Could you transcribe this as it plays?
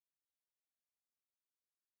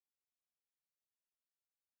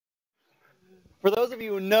For those of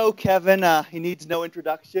you who know Kevin, he needs no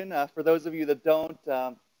introduction. For those of you that don't,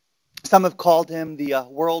 some have called him the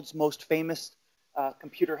world's most famous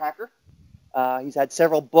computer hacker. He's had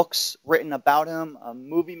several books written about him, a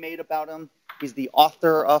movie made about him. He's the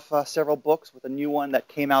author of several books, with a new one that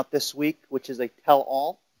came out this week, which is a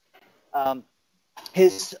tell-all.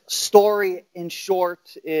 His story, in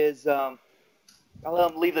short, is, I'll let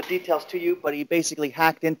him leave the details to you, but he basically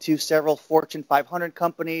hacked into several Fortune 500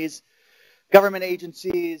 companies, government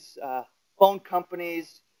agencies, phone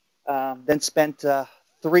companies, then spent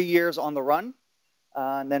 3 years on the run,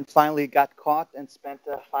 and then finally got caught and spent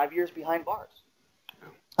 5 years behind bars.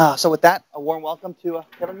 So with that, a warm welcome to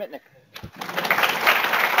Kevin Mitnick.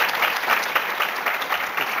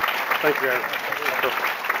 Thank you, guys.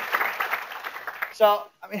 So,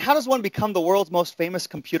 I mean, how does one become the world's most famous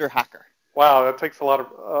computer hacker? Wow, that takes a lot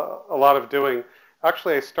of doing.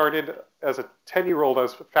 Actually, I started as a 10-year-old. I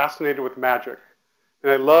was fascinated with magic,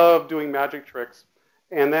 and I loved doing magic tricks.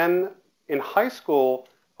 And then in high school,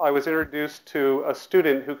 I was introduced to a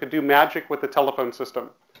student who could do magic with the telephone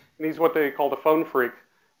system, and he's what they called a phone freak.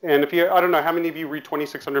 And I don't know how many of you read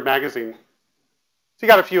 2600 magazine. So you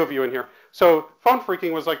got a few of you in here. So phone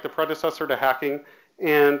freaking was like the predecessor to hacking,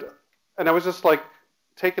 and I was just like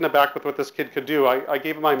taken aback with what this kid could do. I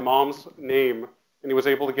gave him my mom's name, and he was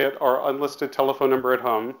able to get our unlisted telephone number at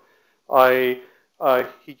home.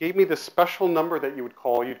 He gave me this special number that you would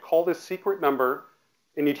call. You'd call this secret number,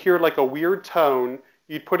 and you'd hear like a weird tone.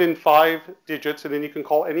 You'd put in 5 digits, and then you can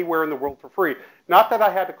call anywhere in the world for free. Not that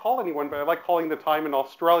I had to call anyone, but I liked calling the time in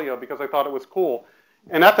Australia because I thought it was cool.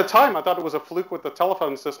 And at the time, I thought it was a fluke with the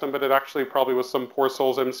telephone system, but it actually probably was some poor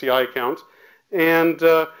soul's MCI account. And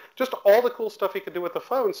just all the cool stuff he could do with the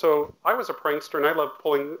phone. So I was a prankster, and I loved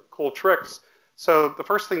pulling cool tricks. So the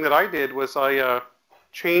first thing that I did was I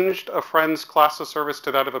changed a friend's class of service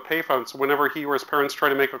to that of a payphone. So whenever he or his parents tried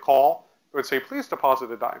to make a call, it would say, "Please deposit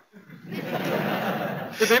a dime."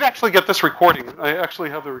 They'd actually get this recording. I actually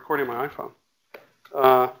have the recording on my iPhone.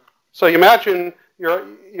 So you imagine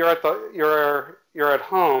you're at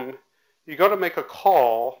home. You go to make a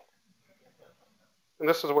call, and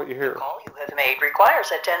this is what you hear. The call you have made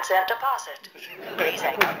requires a 10-cent deposit. Please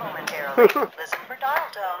hang up momentarily. Listen for dial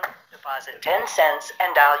tone. Deposit 10 cents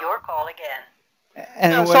and dial your call again.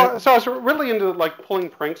 And so I was really into like pulling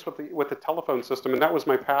pranks with the telephone system, and that was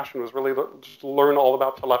my passion. Was really just to learn all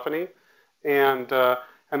about telephony, and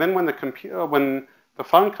then when the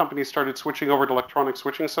phone companies started switching over to electronic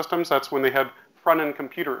switching systems, that's when they had front-end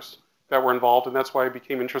computers that were involved, and that's why I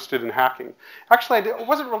became interested in hacking. Actually, I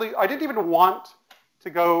didn't even want to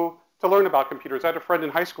go to learn about computers. I had a friend in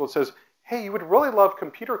high school that says, "Hey, you would really love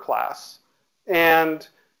computer class," and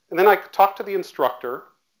then I talked to the instructor.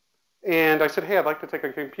 And I said, "Hey, I'd like to take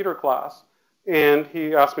a computer class." And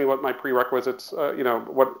he asked me what my prerequisites,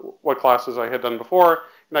 what classes I had done before.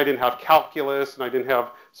 And I didn't have calculus, and I didn't have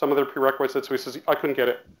some other prerequisites. So he says, I couldn't get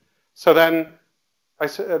it. So then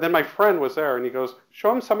then my friend was there, and he goes,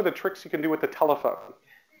 "Show him some of the tricks you can do with the telephone."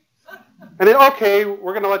 And then, okay,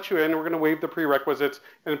 we're going to let you in. We're going to waive the prerequisites.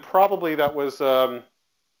 And probably that was,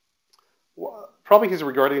 probably he's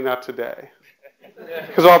regretting that today.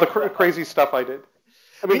 Because of all the crazy stuff I did.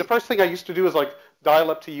 I mean, the first thing I used to do is like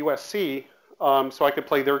dial up to USC so I could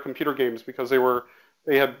play their computer games because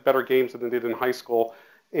they had better games than they did in high school.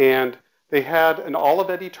 And they had an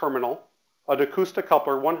Olivetti terminal, an acoustic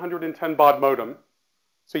coupler, 110 baud modem.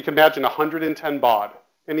 So you can imagine 110 baud.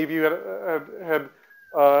 Any of you had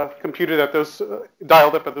computed at those,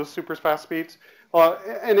 dialed up at those super fast speeds?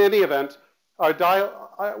 In any event,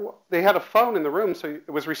 they had a phone in the room, so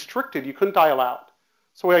it was restricted. You couldn't dial out.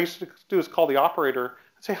 So what I used to do is call the operator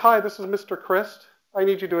and say, "Hi, this is Mr. Christ. I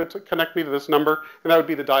need you to connect me to this number," and that would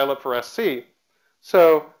be the dial-up for SC.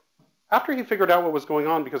 So after he figured out what was going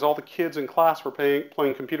on, because all the kids in class were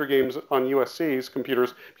playing computer games on USC's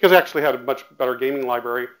computers, because they actually had a much better gaming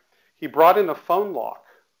library, he brought in a phone lock.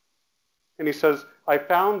 And he says, "I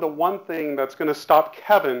found the one thing that's going to stop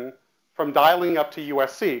Kevin from dialing up to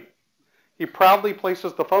USC." He proudly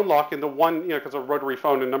places the phone lock in the one, because a rotary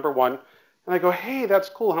phone in number 1. And I go, "Hey, that's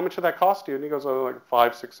cool. How much did that cost you?" And he goes, "Oh, like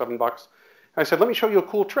 $5, $6, $7. And I said, "Let me show you a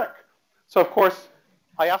cool trick." So, of course,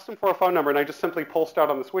 I asked him for a phone number, and I just simply pulsed out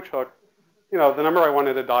on the switch hook, the number I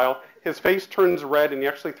wanted to dial. His face turns red, and he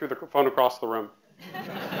actually threw the phone across the room.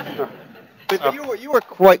 But you were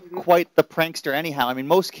quite the prankster anyhow. I mean,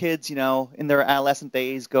 most kids, in their adolescent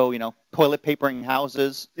days go, toilet papering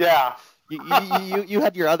houses. Yeah. You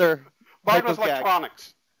had your other... Mine was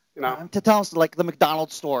electronics. To tell us like the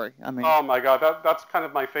McDonald's story. I mean, oh my God, that's kind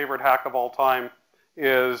of my favorite hack of all time,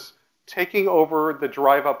 is taking over the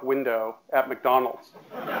drive-up window at McDonald's.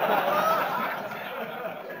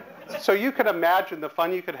 So you could imagine the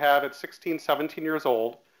fun you could have at 16, 17 years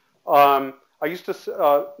old. I used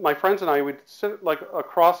to, my friends and I would sit like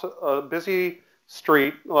across a busy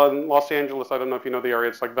street in Los Angeles. I don't know if you know the area.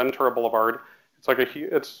 It's like Ventura Boulevard. It's like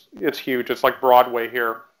it's huge. It's like Broadway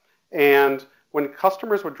here. And when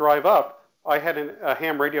customers would drive up, I had a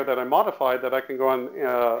ham radio that I modified that I can go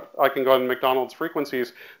on McDonald's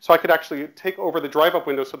frequencies, so I could actually take over the drive-up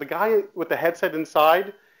window. So the guy with the headset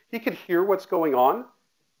inside, he could hear what's going on,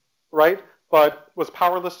 right? But was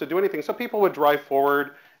powerless to do anything. So people would drive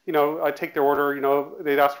forward. You know, I'd take their order. You know,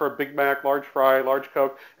 they'd ask for a Big Mac, large fry, large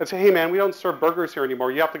Coke, and say, "Hey, man, we don't serve burgers here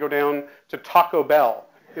anymore. You have to go down to Taco Bell,"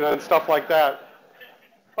 you know, and stuff like that.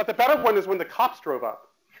 But the better one is when the cops drove up.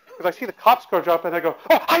 Because I see the cops go up and I go,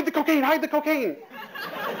 "Oh, hide the cocaine, hide the cocaine."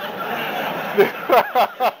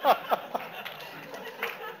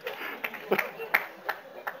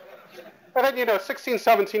 And then, you know, 16,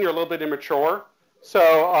 17, you're a little bit immature.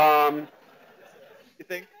 So, You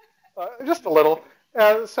think? just a little.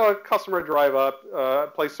 So a customer would drive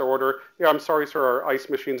up, place their order. "Yeah, I'm sorry, sir, our ice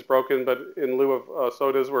machine's broken, but in lieu of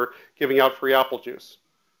sodas, we're giving out free apple juice.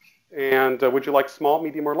 And would you like small,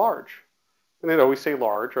 medium, or large?" And they'd always say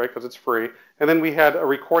large, right, because it's free. And then we had a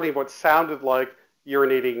recording of what sounded like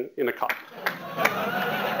urinating in a cup.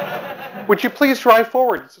 "Would you please drive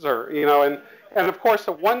forward, sir?" You know, and of course,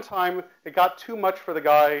 at one time, it got too much for the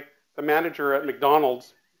guy, the manager at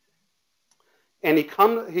McDonald's. And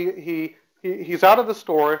he's out of the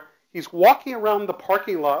store. He's walking around the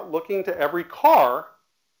parking lot looking to every car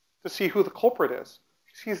to see who the culprit is.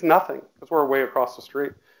 He sees nothing because we're way across the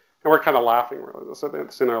street. And we're kind of laughing. We're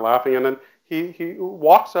sitting there laughing. And then he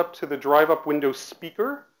walks up to the drive-up window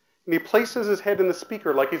speaker, and he places his head in the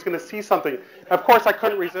speaker like he's going to see something. And of course, I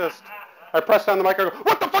couldn't resist. I pressed down the mic. I go,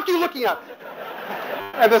 "What the fuck are you looking at?"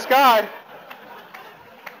 And this guy,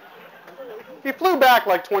 he flew back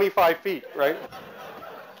like 25 feet, right?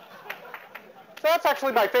 So that's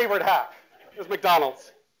actually my favorite hack, is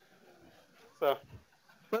McDonald's. So.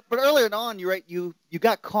 But earlier on, you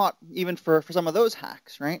got caught even for some of those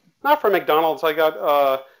hacks, right? Not for McDonald's. I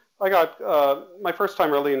got my first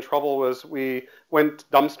time really in trouble was we went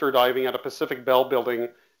dumpster diving at a Pacific Bell building,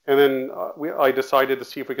 and then I decided to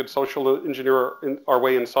see if we could social engineer our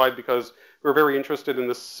way inside because we were very interested in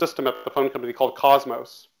this system at the phone company called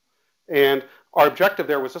Cosmos. And our objective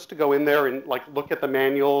there was just to go in there and like look at the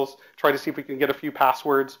manuals, try to see if we can get a few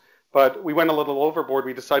passwords. But we went a little overboard.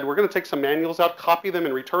 We decided we're going to take some manuals out, copy them,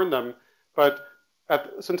 and return them. But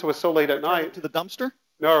since it was so late at night... To the dumpster?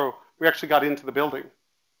 No, we actually got into the building.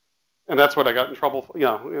 And that's what I got in trouble for, you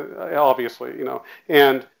know, obviously, you know.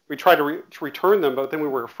 And we tried to return them, but then we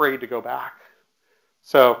were afraid to go back.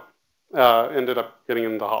 So ended up getting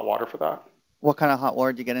into hot water for that. What kind of hot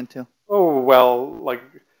water did you get into? Oh, well, like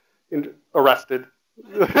arrested.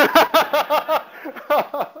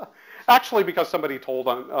 Actually, because somebody told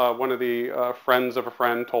on one of the friends of a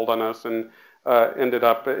friend told on us, and ended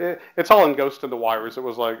up. It's all in Ghost in the Wires. It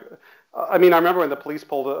was like, I mean, I remember when the police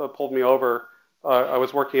pulled me over. I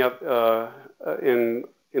was working in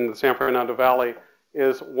the San Fernando Valley.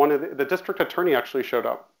 Is one of the district attorney actually showed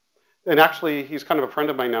up, and actually he's kind of a friend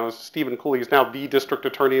of mine now. Is Stephen Cooley. He's now the district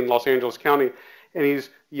attorney in Los Angeles County, and he's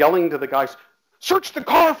yelling to the guys, "Search the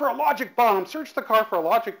car for a logic bomb! Search the car for a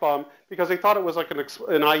logic bomb!" Because they thought it was like an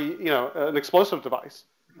explosive device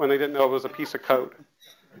when they didn't know it was a piece of code.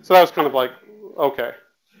 So that was kind of like, okay.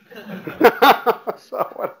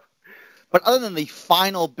 So, but other than the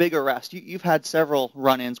final big arrest, you've had several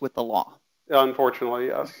run-ins with the law. Unfortunately,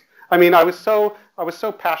 yes. I mean, I was so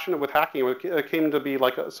passionate with hacking. It came to be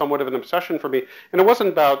like somewhat of an obsession for me. And it wasn't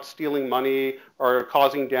about stealing money or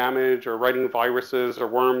causing damage or writing viruses or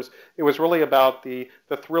worms. It was really about the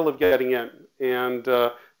thrill of getting in. And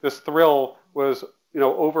this thrill was, you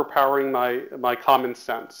know, overpowering my common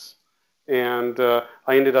sense. And I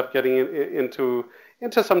ended up getting into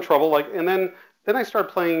some trouble. And then I started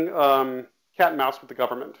playing cat and mouse with the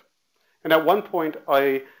government. And at one point,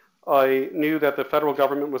 I knew that the federal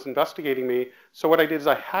government was investigating me. So what I did is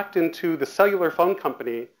I hacked into the cellular phone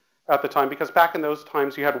company at the time, because back in those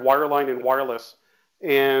times you had wireline and wireless.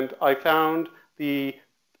 And I found the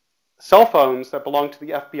cell phones that belonged to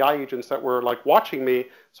the FBI agents that were like watching me.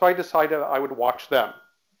 So I decided I would watch them.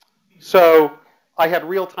 So I had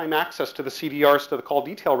real-time access to the CDRs, to the call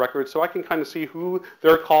detail records, so I can kind of see who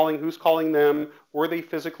they're calling, who's calling them, where they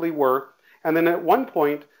physically were. And then at one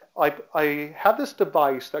point, I had this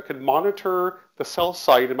device that could monitor the cell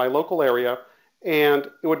site in my local area,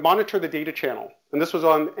 and it would monitor the data channel. And this was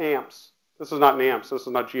on AMPS. This is not an AMPS. This is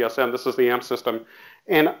not GSM. This is the AMPS system.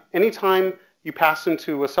 And anytime you pass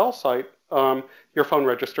into a cell site, your phone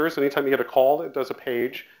registers. Anytime you get a call, it does a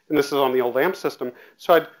page. And this is on the old AMP system.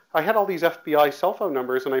 So I had all these FBI cell phone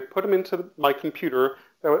numbers, and I put them into my computer.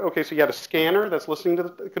 Okay, so you had a scanner that's listening to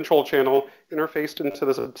the control channel, interfaced into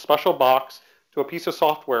this special box to a piece of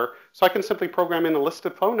software. So I can simply program in a list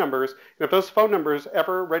of phone numbers, and if those phone numbers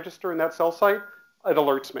ever register in that cell site, it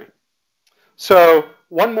alerts me. So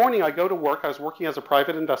one morning I go to work. I was working as a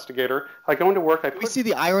private investigator. I go into work. We see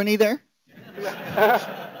the irony there?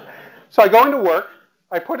 So I go into work.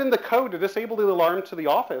 I put in the code to disable the alarm to the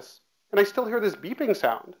office, and I still hear this beeping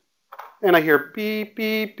sound. And I hear beep,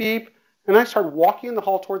 beep, beep. And I start walking in the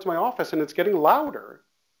hall towards my office, and it's getting louder.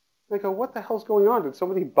 And I go, what the hell's going on? Did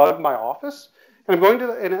somebody bug my office? And I'm going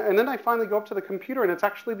to, and then I finally go up to the computer, and it's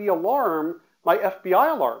actually the alarm, my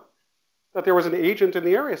FBI alarm, that there was an agent in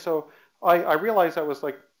the area. So I realized I was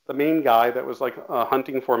like the main guy that was like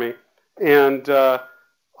hunting for me. And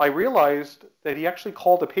I realized that he actually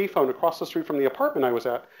called a payphone across the street from the apartment I was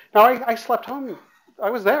at. Now, I slept home.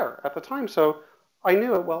 I was there at the time, so I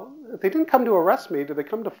knew, well, if they didn't come to arrest me, did they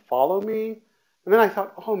come to follow me? And then I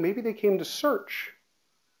thought, oh, maybe they came to search.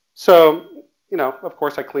 So, you know, of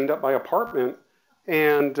course, I cleaned up my apartment,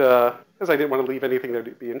 and because I didn't want to leave anything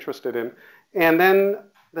they'd be interested in. And then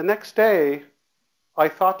the next day, I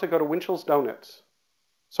thought to go to Winchell's Donuts.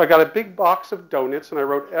 So I got a big box of donuts, and I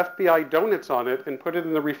wrote FBI Donuts on it and put it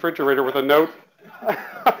in the refrigerator with a note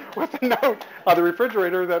on the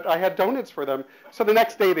refrigerator that I had donuts for them. So the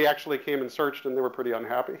next day they actually came and searched, and they were pretty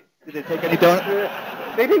unhappy. Did they take any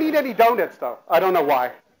donuts? They didn't eat any donuts, though. I don't know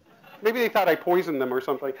why. Maybe they thought I poisoned them or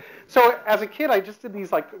something. So as a kid, I just did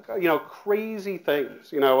these, like, you know, crazy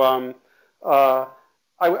things. You know, I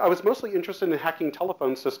was mostly interested in hacking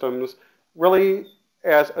telephone systems, really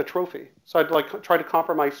as a trophy. So I'd like try to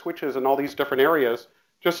compromise switches in all these different areas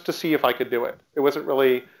just to see if I could do it. It wasn't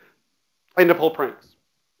really, I ended up pull pranks.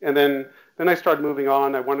 And then I started moving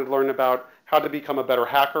on. I wanted to learn about how to become a better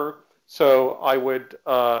hacker. So I would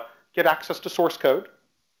get access to source code,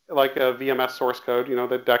 like a VMS source code, you know,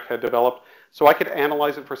 that DEC had developed. So I could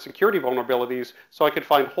analyze it for security vulnerabilities, so I could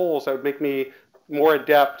find holes that would make me more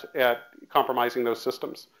adept at compromising those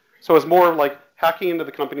systems. So it's more like hacking into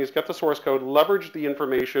the companies, get the source code, leverage the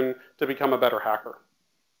information to become a better hacker.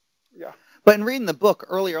 Yeah. But in reading the book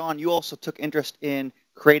earlier on, you also took interest in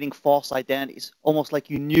creating false identities, almost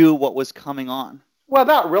like you knew what was coming on. Well,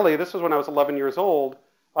 not really. This was when I was 11 years old.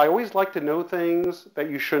 I always like to know things that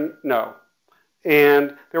you shouldn't know.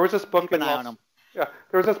 And there was this book Keep an eye on them. Yeah,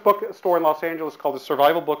 there was this bookstore in Los Angeles called the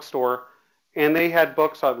Survival Bookstore, and they had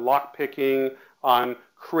books on lockpicking, on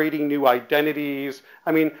creating new identities.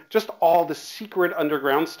 I mean, just all the secret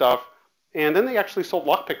underground stuff. And then they actually sold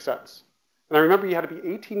lockpick sets. And I remember you had to be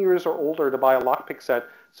 18 years or older to buy a lockpick set.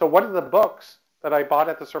 So one of the books that I bought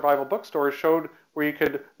at the Survival Bookstore showed where you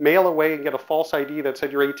could mail away and get a false ID that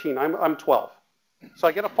said you're 18. I'm 12. So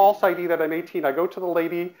I get a false ID that I'm 18. I go to the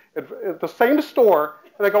lady at the same store,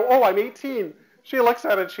 and I go, oh, I'm 18. She looks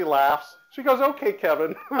at it, she laughs. She goes, okay,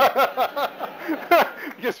 Kevin.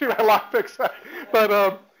 Gives me my lockpick set.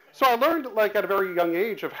 But so I learned, like, at a very young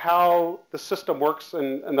age of how the system works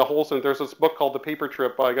and the holes in it. There's this book called The Paper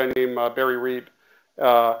Trip by a guy named Barry Reed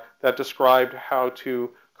that described how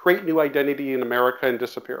to create new identity in America and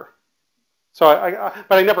disappear. So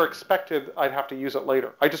but I never expected I'd have to use it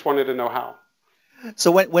later. I just wanted to know how.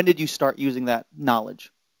 So when did you start using that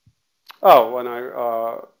knowledge? Oh, when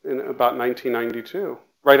in about 1992,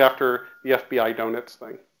 right after the FBI Donuts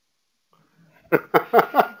thing.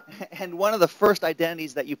 And one of the first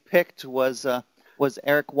identities that you picked was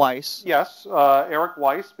Eric Weiss. Yes, Eric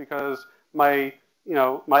Weiss, because my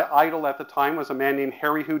idol at the time was a man named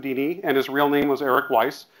Harry Houdini, and his real name was Eric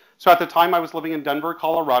Weiss. So at the time, I was living in Denver,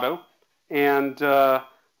 Colorado, and I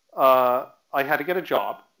had to get a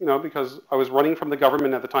job, because I was running from the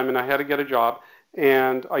government at the time, and I had to get a job,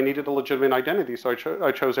 and I needed a legitimate identity, so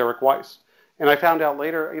I chose Eric Weiss. And I found out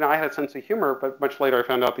later, I had a sense of humor, but much later I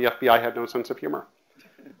found out the FBI had no sense of humor.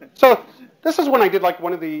 So this is when I did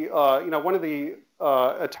one of the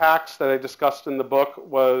attacks that I discussed in the book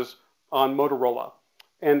was on Motorola,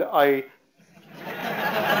 and I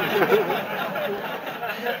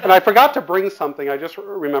forgot to bring something. I just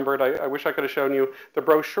remembered. I wish I could have shown you the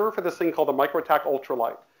brochure for this thing called the MicroTac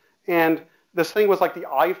Ultralight, and this thing was like the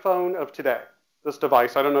iPhone of today. This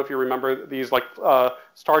device. I don't know if you remember these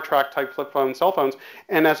Star Trek type flip phone cell phones.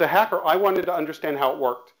 And as a hacker, I wanted to understand how it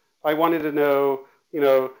worked. I wanted to know,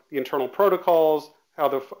 the internal protocols, how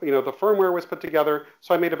the firmware was put together.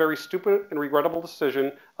 So I made a very stupid and regrettable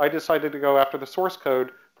decision. I decided to go after the source code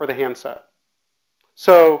for the handset.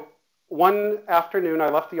 So one afternoon, I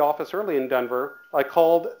left the office early in Denver. I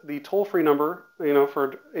called the toll-free number,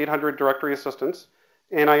 for 800 directory assistance,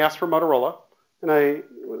 and I asked for Motorola. And I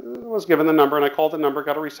was given the number, and I called the number,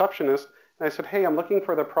 got a receptionist, and I said, hey, I'm looking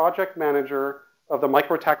for the project manager of the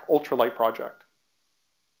Microtac Ultralight project.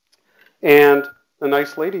 And the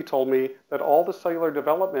nice lady told me that all the cellular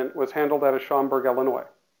development was handled out of Schaumburg, Illinois.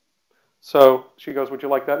 So she goes, would you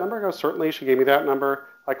like that number? I go, certainly. She gave me that number.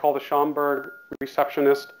 I call the Schaumburg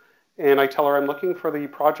receptionist, and I tell her I'm looking for the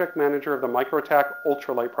project manager of the Microtac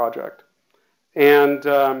Ultralight project. And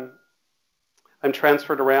I'm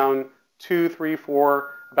transferred around 2, 3,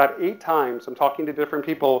 4, about 8 times. I'm talking to different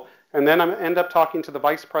people, and then I end up talking to the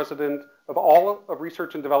vice president of all of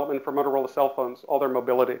research and development for Motorola cell phones, all their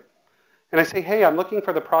mobility. And I say, hey, I'm looking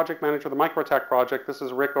for the project manager of the Microtac project. This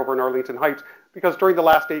is Rick over in Arlington Heights. Because during the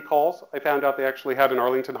last 8 calls, I found out they actually had an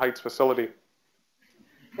Arlington Heights facility.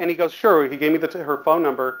 And he goes, sure. He gave me her phone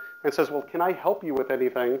number and says, well, can I help you with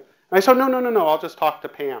anything? And I said, no, I'll just talk to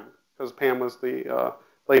Pam, because Pam was the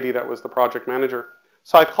lady that was the project manager.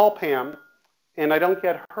 So I call Pam, and I don't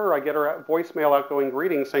get her. I get her voicemail outgoing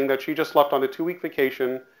greeting saying that she just left on a 2-week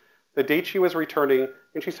vacation, the date she was returning,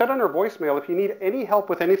 and she said on her voicemail, if you need any help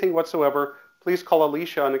with anything whatsoever, please call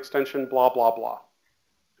Alicia on extension blah, blah, blah.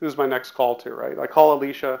 Who's my next call to, right? I call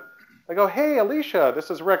Alicia. I go, hey, Alicia, this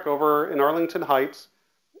is Rick over in Arlington Heights.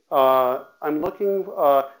 I'm looking,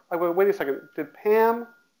 I go, wait a second, did Pam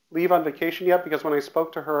leave on vacation yet? Because when I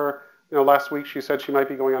spoke to her, last week, she said she might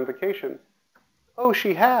be going on vacation. Oh,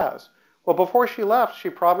 she has. Well, before she left, she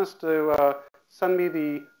promised to send me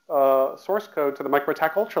the source code to the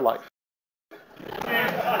Microtac Ultralight.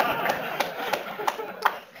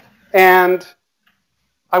 And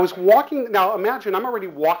I was walking. Now imagine I'm already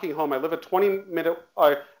walking home. I live 20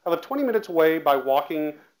 minutes away by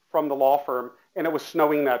walking from the law firm, and it was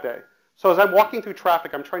snowing that day. So as I'm walking through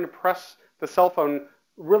traffic, I'm trying to press the cell phone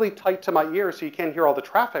really tight to my ear so you can't hear all the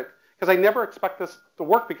traffic, because I never expect this to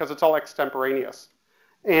work because it's all extemporaneous.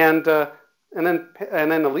 And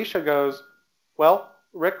then Alicia goes, well,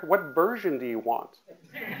 Rick, what version do you want?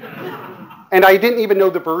 And I didn't even know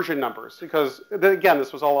the version numbers because, again,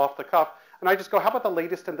 this was all off the cuff. And I just go, how about the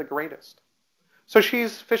latest and the greatest? So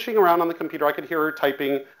she's fishing around on the computer. I could hear her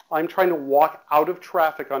typing. I'm trying to walk out of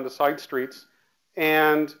traffic onto side streets.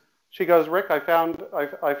 And she goes, Rick, I found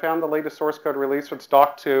the latest source code release. It's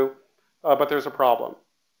Doc 2, but there's a problem.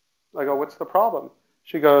 I go, what's the problem?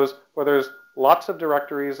 She goes, well, there's lots of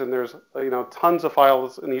directories and there's tons of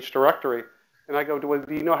files in each directory. And I go, do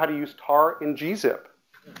you know how to use tar and gzip?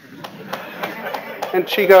 And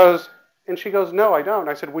she goes, no, I don't.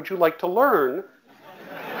 I said, would you like to learn?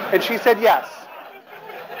 And she said, yes.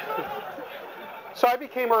 So I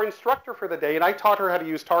became her instructor for the day, and I taught her how to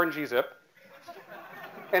use tar and gzip.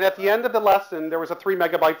 And at the end of the lesson, there was a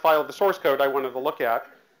 3-megabyte file of the source code I wanted to look at.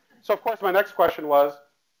 So of course, my next question was,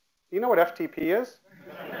 do you know what FTP is?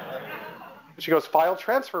 She goes, file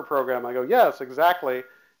transfer program. I go, yes, exactly.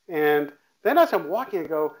 And then as I'm walking, I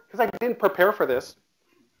go, because I didn't prepare for this,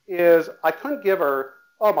 is I couldn't give her,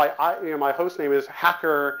 oh, my host name is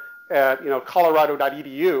hacker at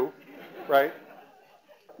colorado.edu, right?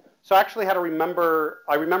 So I actually had to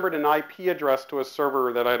I remembered an IP address to a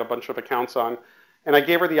server that I had a bunch of accounts on, and I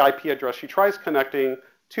gave her the IP address. She tries connecting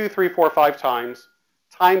 2, 3, 4, 5 times,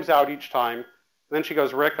 times out each time, and then she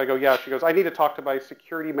goes, Rick, I go, yeah. She goes, I need to talk to my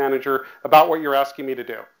security manager about what you're asking me to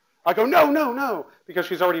do. I go, no, because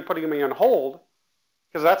she's already putting me on hold,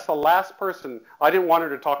 because that's the last person. I didn't want her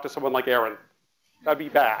to talk to someone like Aaron. That'd be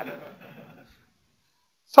bad.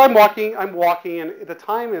 So I'm walking, and the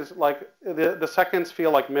time is like, the seconds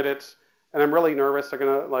feel like minutes, and I'm really nervous. They're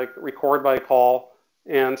going to record my call.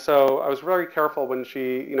 And so I was very careful when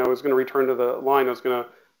she, was going to return to the line. I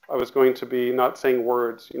was going to be not saying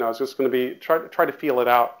words. I was just going to be, try to feel it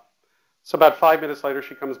out. So about 5 minutes later,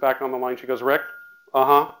 she comes back on the line. She goes, Rick,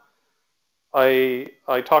 I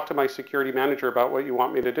talked to my security manager about what you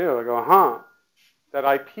want me to do. I go, that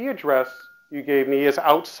IP address you gave me is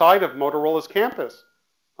outside of Motorola's campus.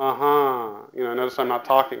 Notice I'm not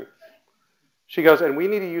talking. She goes, and we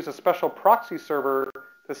need to use a special proxy server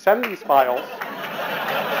to send these files.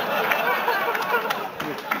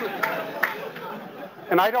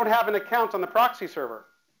 And I don't have an account on the proxy server.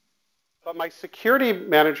 But my security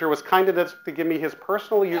manager was kind enough to give me his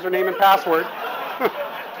personal username and password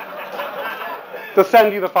to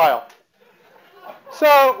send you the file.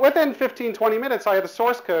 So within 15, 20 minutes, I had the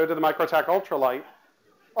source code to the Microtac Ultralight.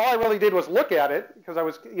 all I really did was look at it because I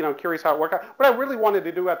was, curious how it worked out. What I really wanted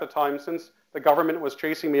to do at the time, since the government was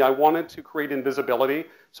chasing me, I wanted to create invisibility.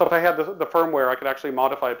 So if I had the firmware, I could actually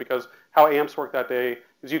modify it, because how AMPS worked that day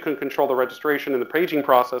is you can control the registration and the paging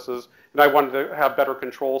processes, and I wanted to have better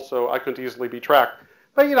control so I couldn't easily be tracked.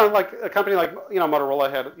 But, like a company like,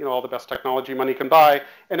 Motorola had, all the best technology money can buy,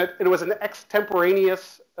 and it was an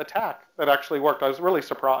extemporaneous attack that actually worked. I was really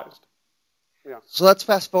surprised. Yeah. So let's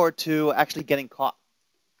fast forward to actually getting caught.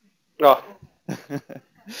 Oh.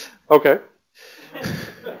 Okay.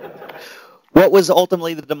 What was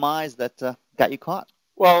ultimately the demise that got you caught?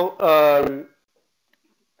 Well,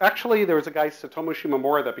 actually, there was a guy, Satomu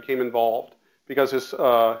Shimomura, that became involved because his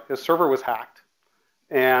server was hacked,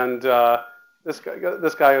 and this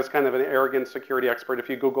guy is kind of an arrogant security expert. If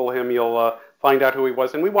you Google him, you'll find out who he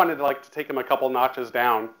was. And we wanted to take him a couple notches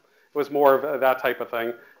down. It was more of that type of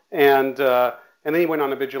thing, and then he went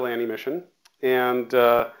on a vigilante mission, and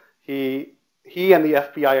he and the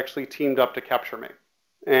FBI actually teamed up to capture me.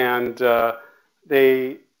 And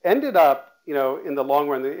they ended up, in the long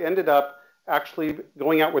run, they ended up actually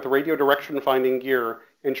going out with radio direction finding gear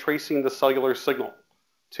and tracing the cellular signal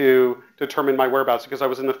to determine my whereabouts, because I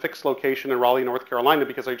was in a fixed location in Raleigh, North Carolina,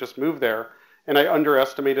 because I just moved there. And I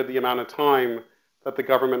underestimated the amount of time that the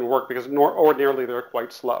government worked, because ordinarily they're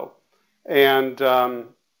quite slow. And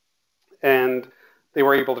they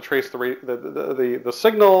were able to trace the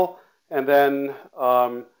signal. And then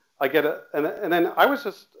I get it, and then I was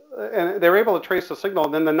just, and they were able to trace the signal.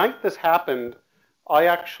 And then the night this happened, I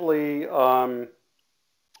actually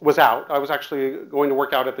was out. I was actually going to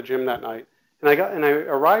work out at the gym that night, and I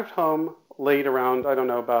arrived home late around, I don't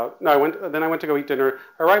know about, no, I went to go eat dinner.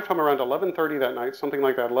 I arrived home around 11:30 that night, something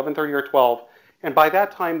like that, 11:30 or 12. And by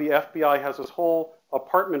that time, the FBI has this whole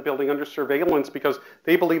apartment building under surveillance because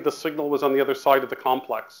they believe the signal was on the other side of the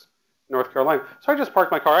complex, North Carolina. So I just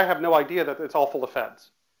parked my car. I have no idea that it's all full of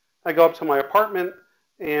feds. I go up to my apartment,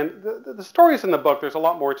 and the story's in the book. There's a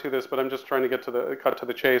lot more to this, but I'm just trying to cut to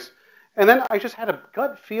the chase. And then I just had a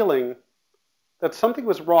gut feeling that something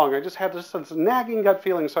was wrong. I just had this nagging gut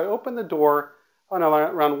feeling. So I opened the door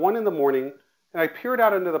around 1 in the morning, and I peered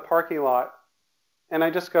out into the parking lot, and I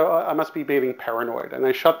just go, I must be being paranoid. And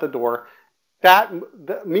I shut the door.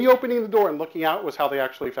 Me opening the door and looking out was how they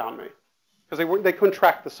actually found me, because they couldn't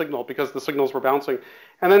track the signal because the signals were bouncing.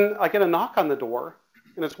 And then I get a knock on the door,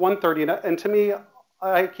 and it's 1:30, and to me,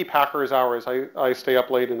 I keep hackers hours. I stay up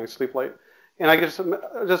late and I sleep late, and I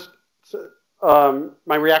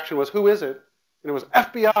my reaction was, "Who is it?" And it was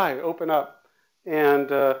FBI. Open up,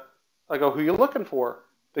 and I go, "Who are you looking for?"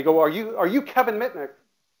 They go, "Are you Kevin Mitnick?"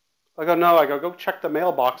 I go, "No." I go check the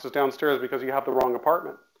mailboxes downstairs because you have the wrong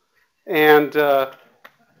apartment. And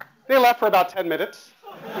they left for about 10 minutes.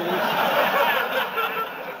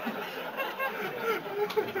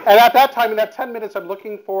 And at that time, in that 10 minutes, I'm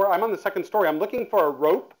on the second story. I'm looking for a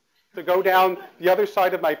rope to go down the other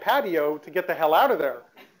side of my patio to get the hell out of there.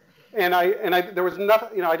 And there was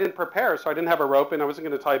nothing, I didn't prepare, so I didn't have a rope, and I wasn't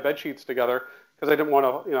going to tie bed sheets together because I didn't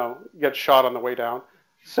want to, get shot on the way down.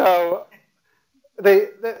 So they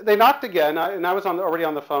knocked again, and I was already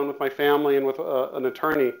on the phone with my family and with an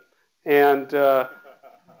attorney, and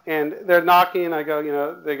they're knocking, and I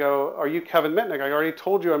go, they go, "Are you Kevin Mitnick?" I already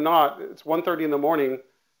told you I'm not. It's 1:30 in the morning.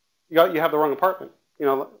 You have the wrong apartment,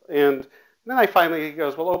 And then he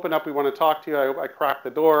goes, "Well, open up. We want to talk to you." I crack the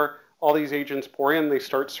door. All these agents pour in. They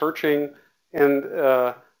start searching, and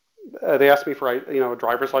they ask me for a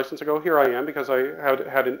driver's license. I go, "Here I am," because I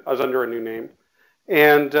was under a new name,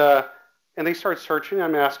 and they start searching.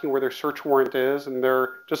 I'm asking where their search warrant is, and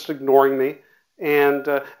they're just ignoring me. And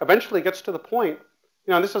eventually, it gets to the point.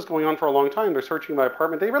 This is going on for a long time. They're searching my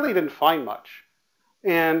apartment. They really didn't find much,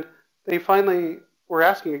 and they finally were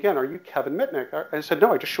asking again, "Are you Kevin Mitnick?" I said,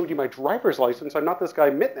 "No, I just showed you my driver's license. I'm not this guy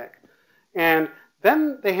Mitnick." And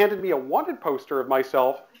then they handed me a wanted poster of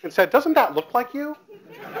myself and said, "Doesn't that look like you?"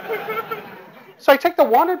 So I take the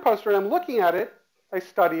wanted poster and I'm looking at it. I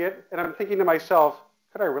study it, and I'm thinking to myself,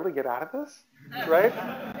 could I really get out of this? Right?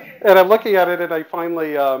 And I'm looking at it, and I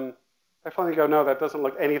finally go, "No, that doesn't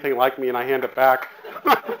look anything like me," and I hand it back.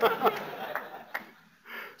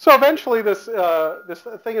 So eventually this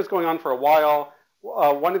thing is going on for a while.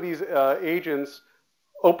 One of these agents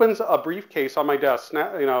opens a briefcase on my desk,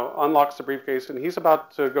 unlocks the briefcase, and he's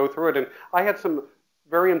about to go through it. And I had some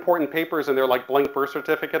very important papers in there, like blank birth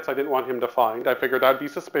certificates I didn't want him to find. I figured that'd be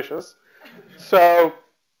suspicious. So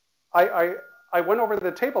I went over to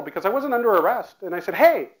the table because I wasn't under arrest. And I said,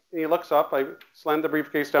 "Hey." And he looks up. I slammed the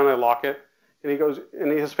briefcase down. I lock it. And he goes,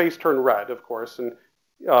 and his face turned red, of course. And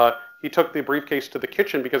he took the briefcase to the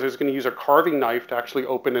kitchen because he was going to use a carving knife to actually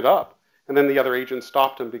open it up. And then the other agent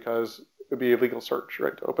stopped him because it would be a legal search,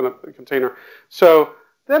 right, to open up the container. So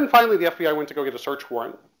then finally the FBI went to go get a search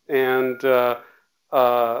warrant. And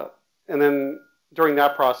then during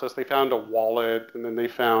that process, they found a wallet, and then they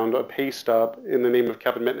found a pay stub in the name of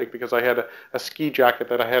Kevin Mitnick, because I had a ski jacket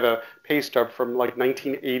that I had a pay stub from like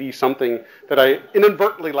 1980 something that I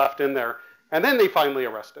inadvertently left in there. And then they finally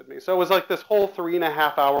arrested me. So it was like this whole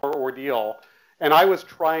 3.5-hour ordeal. And I was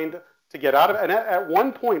trying to get out of it. And at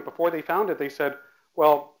one point before they found it, they said,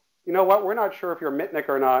 well, you know what? We're not sure if you're Mitnick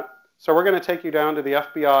or not. So we're going to take you down to the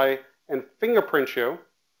FBI and fingerprint you.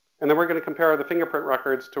 And then we're going to compare the fingerprint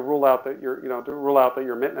records to rule out that you're,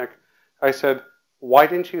 Mitnick. I said, why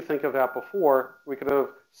didn't you think of that before? We could have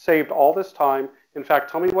saved all this time. In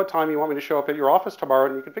fact, tell me what time you want me to show up at your office tomorrow,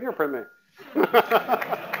 and you can fingerprint me.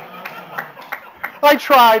 I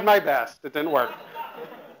tried my best. It didn't work.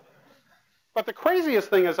 But the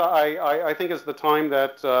craziest thing is, I think, is the time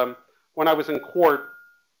that when I was in court,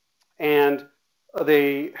 and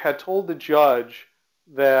they had told the judge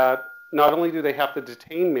that not only do they have to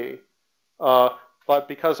detain me, but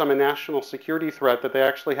because I'm a national security threat, that they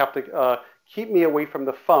actually have to keep me away from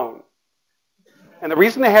the phone. And the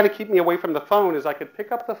reason they had to keep me away from the phone is I could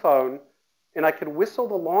pick up the phone and I could whistle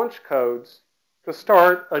the launch codes to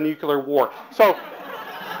start a nuclear war. So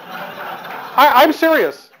I'm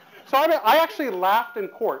serious. So I actually laughed in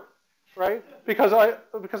court, right? Because I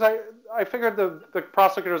figured the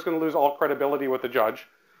prosecutor was going to lose all credibility with the judge.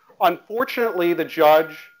 Unfortunately, the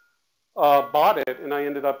judge bought it, and I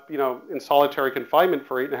ended up, in solitary confinement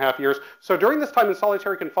for 8.5 years. So during this time in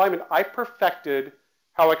solitary confinement, I perfected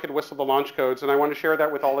how I could whistle the launch codes, and I want to share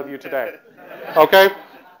that with all of you today. Okay?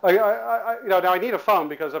 Now I need a phone,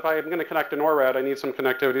 because if I'm going to connect to NORAD, I need some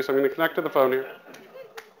connectivity, so I'm going to connect to the phone here.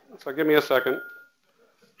 So give me a second.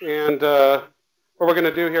 And what we're going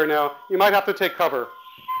to do here now, you might have to take cover.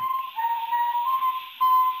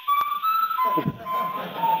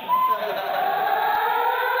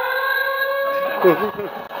 I'm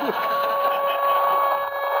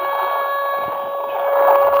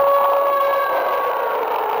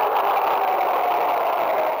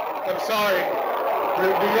sorry.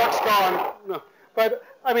 New York's gone. No. But,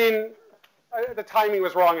 I mean, the timing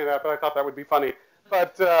was wrong in that, but I thought that would be funny.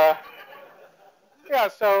 But, yeah,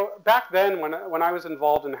 so back then when I was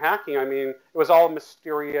involved in hacking, I mean, it was all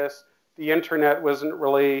mysterious. The internet wasn't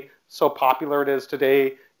really so popular as it is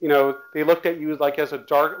today. They looked at you like as a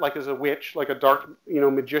witch, like a dark,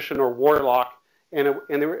 magician or warlock, and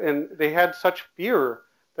they had such fear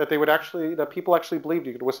that people actually believed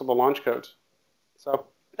you could whistle the launch codes. So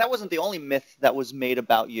that wasn't the only myth that was made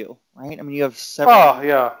about you, right? I mean, you have several. Oh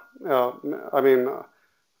yeah, I mean,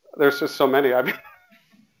 there's just so many. I mean,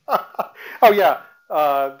 oh yeah.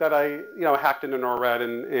 That I, hacked into NORAD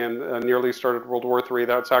and nearly started World War III.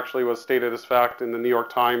 That actually was stated as fact in the New York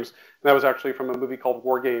Times. And that was actually from a movie called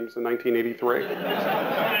War Games in 1983.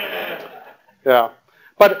 Yeah,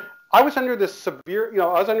 but I was under this severe,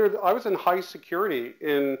 I was in high security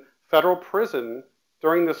in federal prison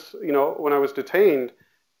during this, when I was detained,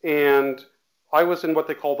 and I was in what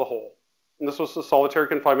they call the hole. And this was a solitary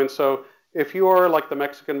confinement. So if you're like the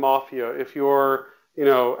Mexican mafia, if you're,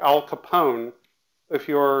 Al Capone, if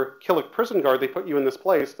you're Killick prison guard, they put you in this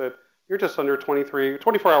place that you're just under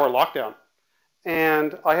 24-hour lockdown.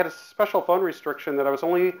 And I had a special phone restriction that I was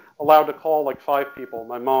only allowed to call like 5 people: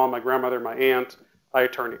 my mom, my grandmother, my aunt, my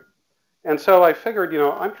attorney. And so I figured,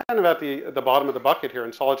 I'm kind of at the bottom of the bucket here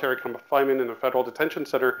in solitary confinement in a federal detention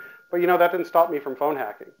center. But, that didn't stop me from phone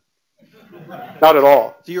hacking. Not at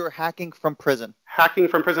all. So you were hacking from prison? Hacking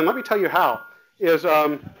from prison. Let me tell you how. Is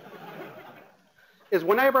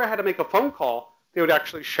whenever I had to make a phone call, they would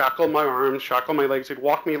actually shackle my arms, shackle my legs. They'd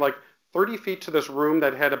walk me like 30 feet to this room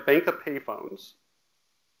that had a bank of payphones.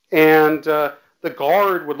 And the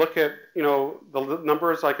guard would look at, the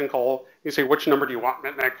numbers I can call. He'd say, which number do you want,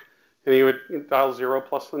 Mitnick? And he would dial 0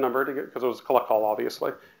 plus the number, because it was a collect call,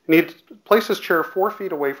 obviously. And he'd place his chair 4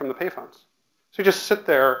 feet away from the payphones. So he'd just sit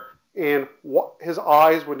there, and his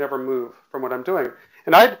eyes would never move from what I'm doing.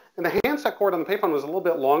 And the handset cord on the payphone was a little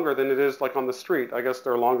bit longer than it is like on the street. I guess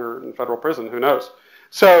they're longer in federal prison. Who knows?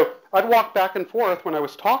 So I'd walk back and forth when I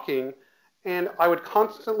was talking, and I would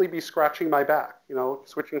constantly be scratching my back,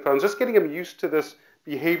 switching phones, just getting him used to this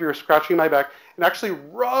behavior, scratching my back, and actually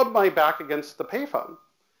rub my back against the payphone.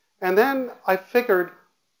 And then I figured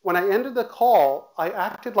when I ended the call, I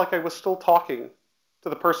acted like I was still talking to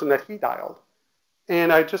the person that he dialed.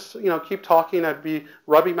 And I just, keep talking. I'd be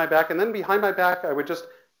rubbing my back, and then behind my back, I would just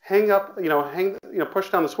push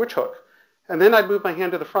down the switch hook, and then I'd move my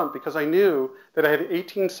hand to the front, because I knew that I had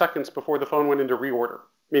 18 seconds before the phone went into reorder,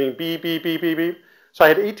 meaning beep, beep, beep, beep, beep. So I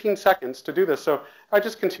had 18 seconds to do this. So I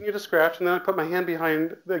just continued to scratch, and then I put my hand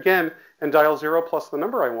behind again and dial 0 plus the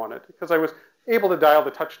number I wanted, because I was able to dial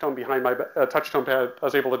the touch tone behind my touch tone pad. I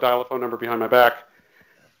was able to dial a phone number behind my back.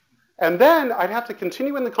 And then I'd have to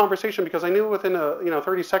continue in the conversation because I knew within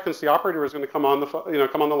 30 seconds the operator was going to come on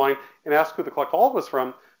the line and ask who the call was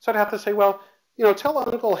from. So I'd have to say, well, tell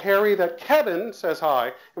Uncle Harry that Kevin says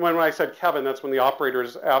hi. And when I said Kevin, that's when the operator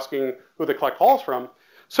is asking who the call's from.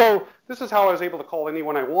 So this is how I was able to call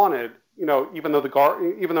anyone I wanted, even though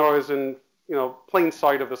I was in plain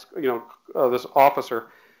sight of this this officer.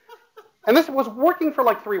 And this was working for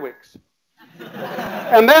like 3 weeks.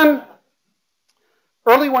 And then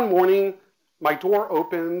early one morning, my door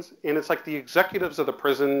opens, and it's like the executives of the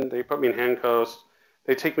prison. They put me in handcuffs.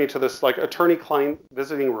 They take me to this like attorney-client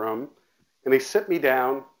visiting room, and they sit me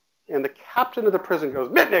down, and the captain of the prison goes,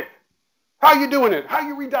 "Mitnick, how you doing it? How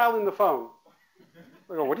you redialing the phone?"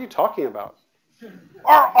 I go, "What are you talking about?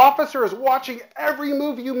 Our officer is watching every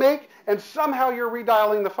move you make, and somehow you're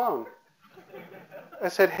redialing the phone." I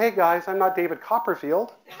said, "Hey guys, I'm not David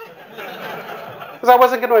Copperfield." Because I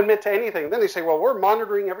wasn't going to admit to anything. Then they say, "Well, we're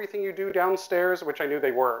monitoring everything you do downstairs," which I knew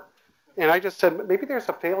they were. And I just said, maybe there's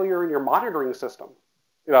a failure in your monitoring system,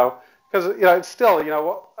 because it's still,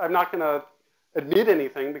 I'm not going to admit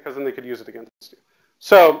anything because then they could use it against you.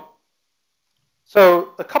 So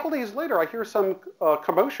a couple days later, I hear some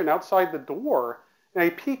commotion outside the door, and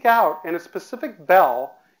I peek out, and a specific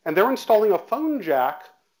bell, and they're installing a phone jack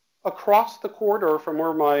across the corridor from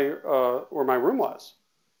where my room was.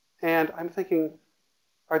 And I'm thinking,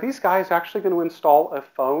 are these guys actually going to install a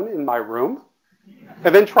phone in my room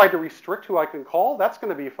and then try to restrict who I can call? That's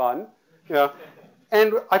going to be fun.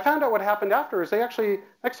 And I found out what happened after is they actually,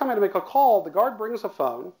 next time I had to make a call, the guard brings a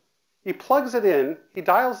phone, he plugs it in, he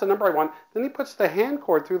dials the number I want, then he puts the hand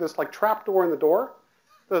cord through this like trap door in the door.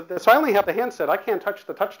 So I only have the handset. I can't touch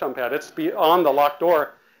the touch tone pad. It's beyond the locked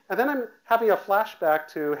door. And then I'm having a flashback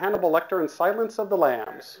to Hannibal Lecter and Silence of the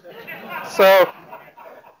Lambs. So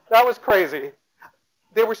that was crazy.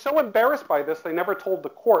 They were so embarrassed by this, they never told the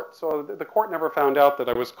court. So the court never found out that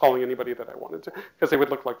I was calling anybody that I wanted to, because they would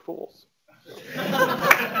look like fools.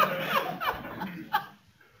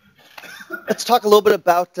 Let's talk a little bit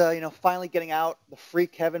about, finally getting out, the Free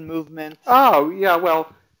Kevin movement. Oh, yeah,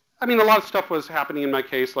 well, I mean, a lot of stuff was happening in my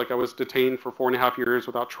case. Like I was detained for 4.5 years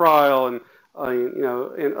without trial, and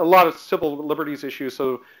and a lot of civil liberties issues.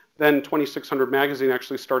 So then 2600 Magazine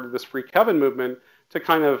actually started this Free Kevin movement to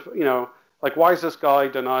kind of, like, why is this guy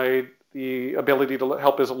denied the ability to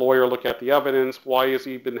help his lawyer look at the evidence? Why has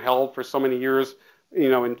he been held for so many years,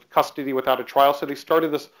 in custody without a trial? So they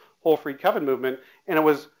started this whole Free Kevin movement, and it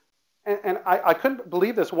was, and I couldn't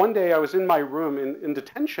believe this. One day I was in my room in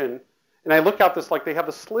detention, and I look out this, like they have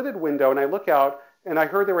a slitted window, and I look out, and I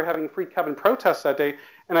heard they were having Free Kevin protests that day,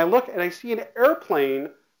 and I look, and I see an airplane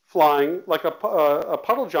flying, like a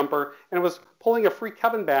puddle jumper, and it was pulling a Free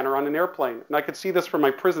Kevin banner on an airplane, and I could see this from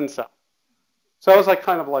my prison cell. So I was like,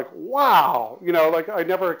 kind of like, wow, like I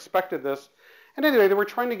never expected this. And anyway, they were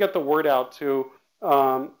trying to get the word out to,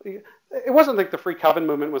 it wasn't like the Free Kevin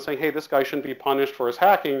movement was saying, hey, this guy shouldn't be punished for his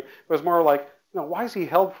hacking. It was more like, why is he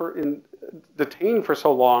held detained for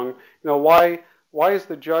so long? Why is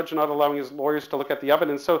the judge not allowing his lawyers to look at the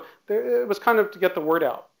evidence? So it was kind of to get the word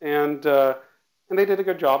out. And they did a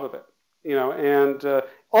good job of it, and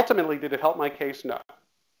ultimately, did it help my case? No.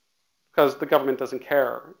 Because the government doesn't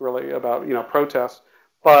care really about protests.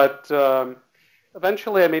 But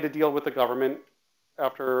eventually I made a deal with the government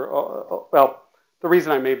after, the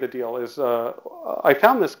reason I made the deal is I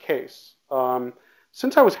found this case.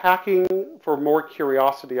 Since I was hacking for more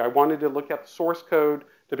curiosity, I wanted to look at the source code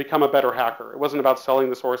to become a better hacker. It wasn't about selling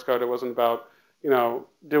the source code. It wasn't about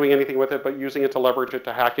doing anything with it, but using it to leverage it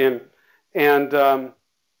to hack in. And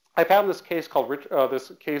I found this case called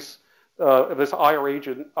this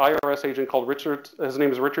IRS agent called Richard. His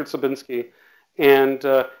name is Richard Sabinski, and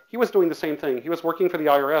he was doing the same thing. He was working for the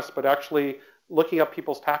IRS, but actually looking up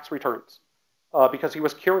people's tax returns because he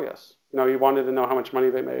was curious. He wanted to know how much money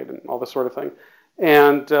they made and all this sort of thing.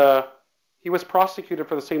 And he was prosecuted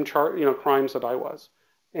for the same crimes that I was.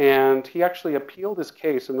 And he actually appealed his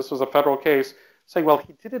case, and this was a federal case, saying, well,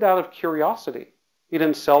 he did it out of curiosity. He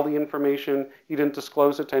didn't sell the information. He didn't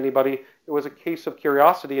disclose it to anybody. It was a case of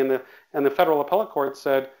curiosity, and the federal appellate court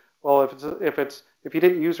said, well, if you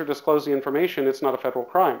didn't use or disclose the information, it's not a federal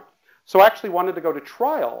crime. So I actually wanted to go to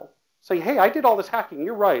trial, saying, hey, I did all this hacking.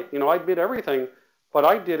 You're right. I admit everything, but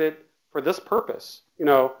I did it for this purpose.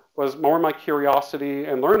 Was more my curiosity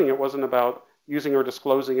and learning. It wasn't about using or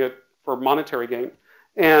disclosing it for monetary gain.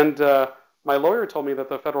 And my lawyer told me that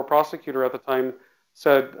the federal prosecutor at the time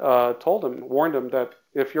warned him that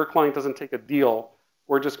if your client doesn't take a deal,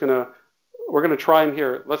 we're gonna try him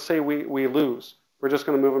here. Let's say we lose. We're just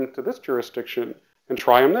gonna move him to this jurisdiction and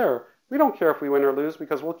try him there. We don't care if we win or lose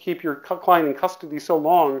because we'll keep your client in custody so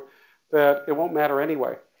long that it won't matter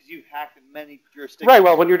anyway. Because you've hacked in many jurisdictions. Right.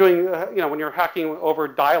 Well, when you're doing, when you're hacking over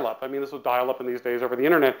dial-up, I mean, this was dial-up in these days over the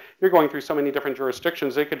internet. You're going through so many different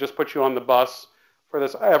jurisdictions. They could just put you on the bus for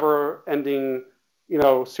this ever-ending,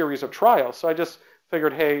 series of trials. So I just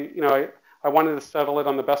figured, hey, I wanted to settle it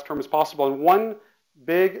on the best terms possible. And one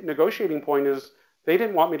big negotiating point is they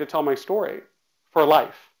didn't want me to tell my story for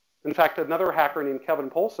life. In fact, another hacker named Kevin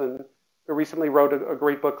Polson, who recently wrote a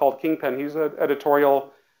great book called Kingpin. He's an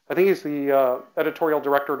editorial. I think he's the editorial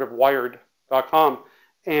director of Wired.com,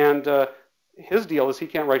 and his deal is he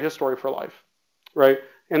can't write his story for life, right?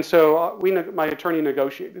 And so my attorney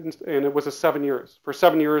negotiated, and it was 7 years. For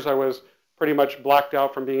 7 years, I was pretty much blacked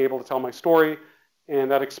out from being able to tell my story,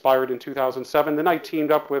 and that expired in 2007. Then I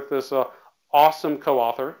teamed up with this awesome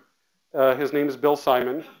co-author. His name is Bill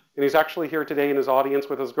Simon, and he's actually here today in his audience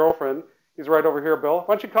with his girlfriend. He's right over here, Bill.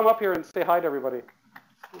 Why don't you come up here and say hi to everybody?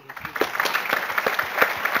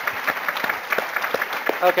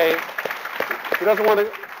 Okay. He doesn't want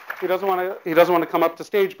to come up to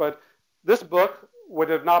stage, but this book would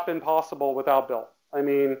have not been possible without Bill. I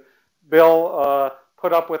mean, Bill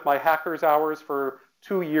put up with my hacker's hours for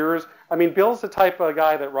 2 years. I mean, Bill's the type of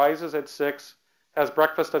guy that rises at 6, has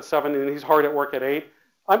breakfast at 7, and he's hard at work at 8.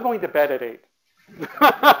 I'm going to bed at 8.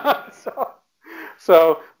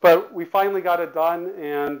 But we finally got it done,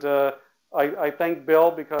 and I thank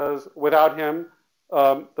Bill because without him,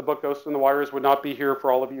 the book Ghost in the Wires would not be here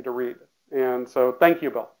for all of you to read. And so thank you,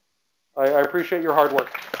 Bill. I appreciate your hard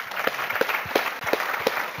work.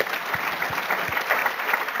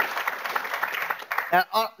 Now,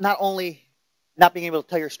 not only not being able to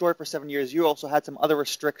tell your story for 7 years, you also had some other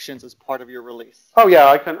restrictions as part of your release. Oh yeah,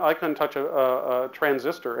 I couldn't touch a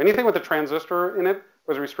transistor. Anything with a transistor in it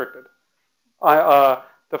was restricted.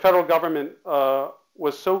 The federal government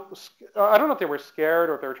was so, I don't know if they were scared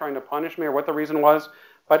or if they were trying to punish me or what the reason was,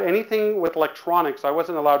 but anything with electronics I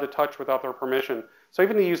wasn't allowed to touch without their permission. So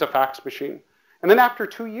even to use a fax machine. And then after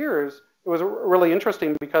 2 years, it was really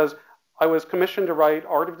interesting because I was commissioned to write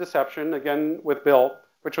Art of Deception, again with Bill,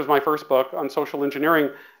 which was my first book on social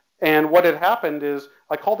engineering. And what had happened is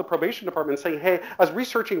I called the probation department saying, hey, I was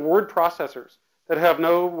researching word processors that have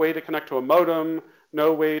no way to connect to a modem,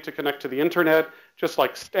 no way to connect to the internet, just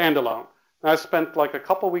like standalone. And I spent like a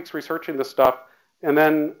couple weeks researching this stuff, and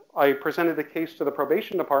then I presented the case to the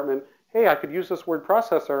probation department. Hey, I could use this word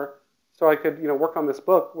processor so I could work on this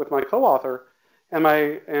book with my co-author. And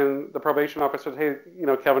the probation officer said, hey,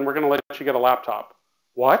 Kevin, we're going to let you get a laptop.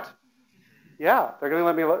 What? Yeah, they're going to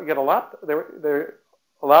let me get a laptop. They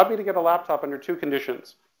allowed me to get a laptop under 2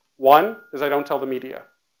 conditions. 1 is I don't tell the media.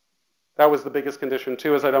 That was the biggest condition.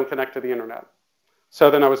 2 is I don't connect to the internet.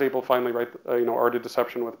 So then I was able to finally write, Art of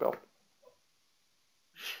Deception with Bill.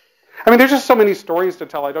 I mean, there's just so many stories to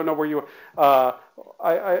tell. I don't know where you. I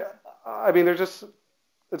mean, it's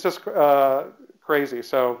just crazy.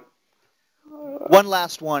 So. One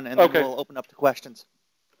last one, and then we'll open up to questions.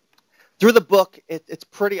 Through the book, it's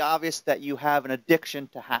pretty obvious that you have an addiction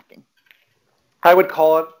to hacking. I would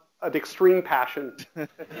call it an extreme passion.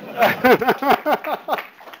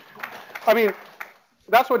 I mean,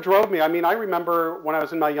 that's what drove me. I mean, I remember when I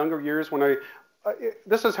was in my younger years,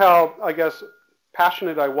 this is how, I guess,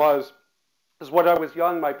 passionate I was, is when I was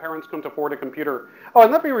young, my parents couldn't afford a computer. Oh,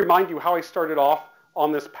 and let me remind you how I started off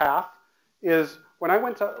on this path, is when I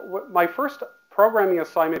went to, my first programming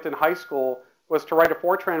assignment in high school was to write a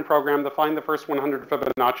Fortran program to find the first 100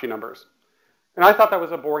 Fibonacci numbers. And I thought that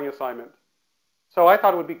was a boring assignment. So I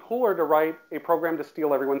thought it would be cooler to write a program to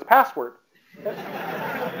steal everyone's password.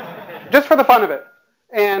 Just for the fun of it.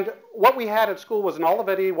 And what we had at school was an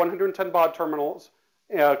Olivetti 110 baud terminals,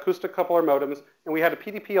 acoustic coupler modems, and we had a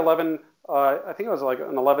PDP-11, I think it was like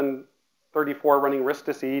an 1134 running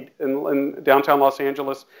RISC-to-SEED in downtown Los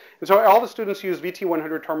Angeles. And so all the students used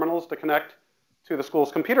VT100 terminals to connect to the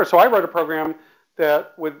school's computer. So I wrote a program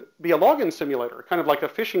that would be a login simulator, kind of like a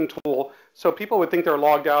phishing tool. So people would think they're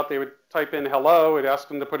logged out. They would type in hello. It asked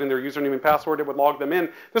them to put in their username and password. It would log them in.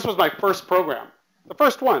 This was my first program, the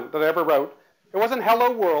first one that I ever wrote. It wasn't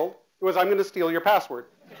hello world. It was I'm going to steal your password.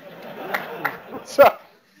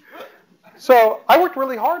 So I worked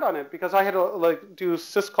really hard on it because I had to do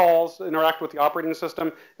syscalls, interact with the operating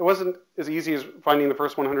system. It wasn't as easy as finding the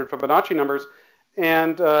first 100 Fibonacci numbers.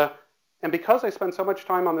 And because I spent so much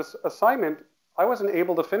time on this assignment, I wasn't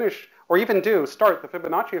able to finish or even start the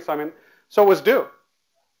Fibonacci assignment. So it was due.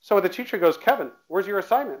 So the teacher goes, Kevin, where's your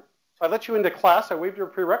assignment? I let you into class, I waived your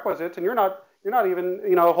prerequisites, and you're not even,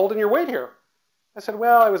 holding your weight here. I said,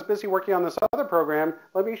 well, I was busy working on this other program.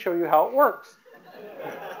 Let me show you how it works.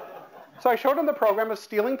 So I showed him the program of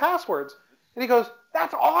stealing passwords. And he goes,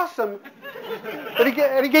 that's awesome. And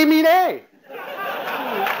he gave me an A.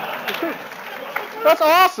 That's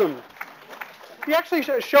awesome. He actually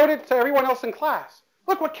showed it to everyone else in class.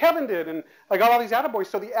 Look what Kevin did. And I got all these attaboys.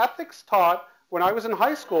 So the ethics taught when I was in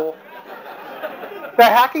high school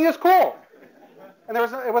that hacking is cool. And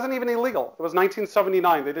it wasn't even illegal. It was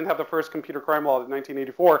 1979. They didn't have the first computer crime law in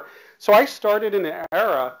 1984. So I started in an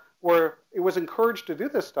era where it was encouraged to do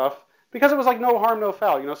this stuff because it was like no harm, no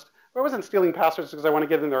foul. I wasn't stealing passwords because I want to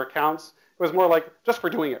get in their accounts. It was more like just for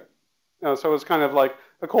doing it. So it was kind of like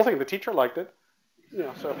a cool thing. The teacher liked it.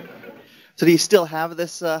 So do you still have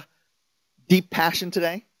this deep passion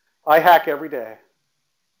today? I hack every day.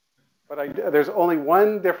 But there's only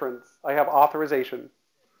one difference. I have authorization.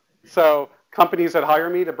 So companies that hire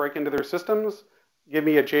me to break into their systems give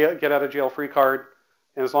me a get out of jail free card.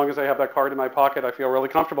 And as long as I have that card in my pocket, I feel really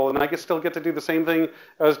comfortable. And I can still get to do the same thing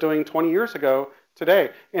I was doing 20 years ago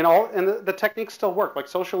today. And the techniques still work, like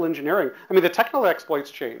social engineering. I mean, the technical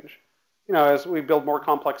exploits change. As we build more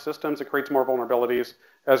complex systems, it creates more vulnerabilities,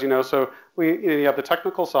 as you know. So you have the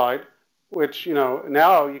technical side, which,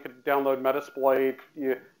 now you could download Metasploit.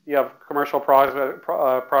 You have commercial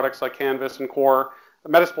products like Canvas and Core.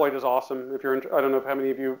 Metasploit is awesome. I don't know how many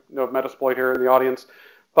of you know of Metasploit here in the audience,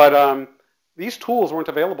 but these tools weren't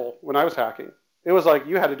available when I was hacking. It was like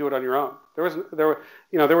you had to do it on your own. There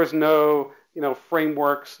was no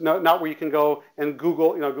frameworks, not where you can go and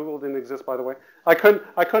Google. Google didn't exist, by the way. I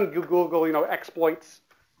couldn't Google exploits.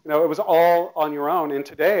 It was all on your own. And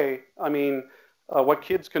today, I mean, what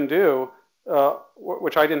kids can do,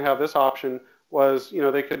 which I didn't have this option, was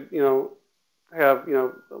they could have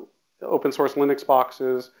open source Linux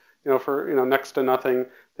boxes, for next to nothing.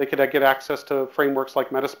 They could get access to frameworks like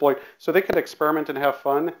Metasploit, so they could experiment and have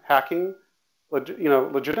fun hacking,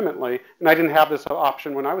 legitimately. And I didn't have this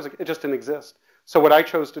option when it just didn't exist. So what I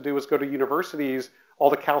chose to do was go to universities, all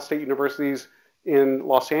the Cal State universities in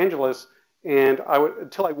Los Angeles, and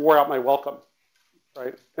until I wore out my welcome,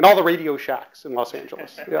 right? And all the Radio Shacks in Los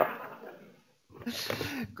Angeles, yeah.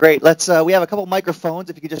 Great. We have a couple microphones.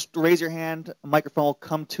 If you could just raise your hand, a microphone will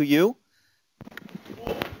come to you.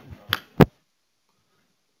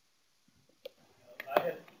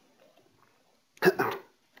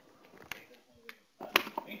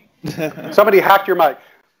 Somebody hacked your mic.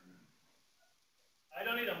 I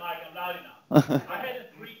don't need a mic. I'm loud enough. I had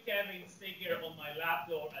a free Kevin sticker on my lap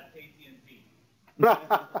door at AT&T. So,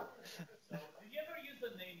 did you ever use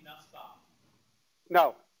the name Nasta?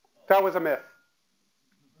 No, that was a myth.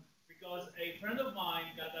 Because a friend of mine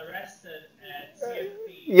got arrested at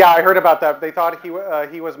CFP. Yeah, I heard about that. They thought he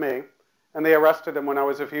was me, and they arrested him when I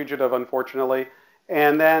was a fugitive, unfortunately.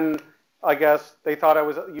 And then I guess they thought I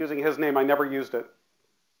was using his name. I never used it.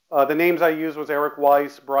 The names I used was Eric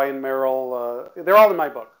Weiss, Brian Merrill. They're all in my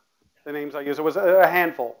book. The names I used. It was a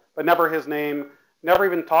handful, but never his name. Never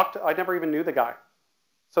even talked. I never even knew the guy.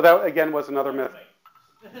 So that again was another myth.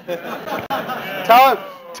 Tell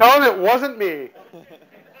him it wasn't me.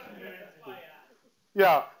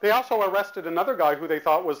 Yeah. They also arrested another guy who they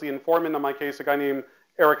thought was the informant in my case. A guy named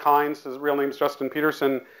Eric Hines. His real name's Justin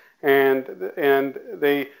Peterson. And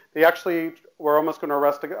they actually were almost going to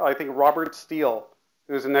arrest, I think, Robert Steele,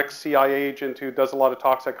 who's an ex-CIA agent who does a lot of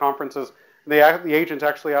talks at conferences. The agents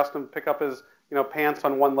actually asked him to pick up his pants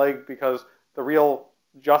on one leg because the real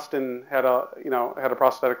Justin had a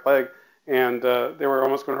prosthetic leg, and they were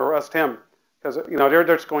almost going to arrest him because they're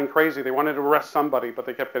just going crazy. They wanted to arrest somebody, but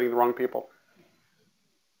they kept getting the wrong people.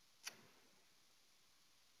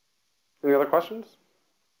 Any other questions?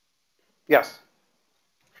 Yes.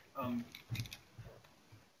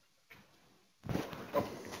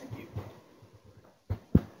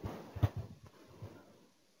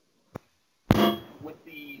 With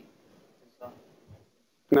the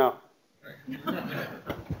No.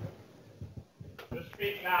 Just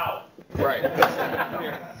speak loud.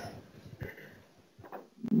 right.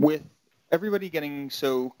 With everybody getting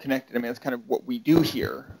so connected, I mean, that's kind of what we do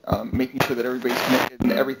here, making sure that everybody's connected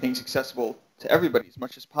and everything's accessible to everybody as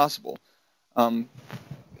much as possible.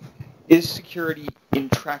 Is security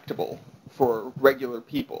intractable for regular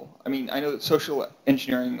people? I mean, I know that social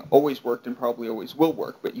engineering always worked and probably always will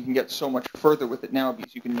work, but you can get so much further with it now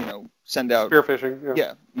because you can, send out... Spear phishing, yeah.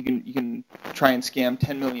 Yeah, you can try and scam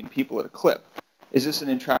 10 million people at a clip. Is this an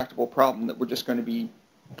intractable problem that we're just going to be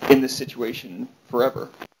in this situation forever?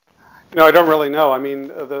 No, I don't really know. I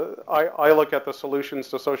mean, I look at the solutions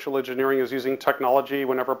to social engineering as using technology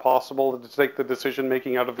whenever possible to take the decision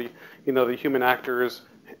making out of the, the human actor's,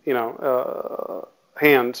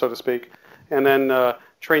 hand, so to speak, and then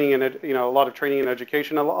training in it, a lot of training and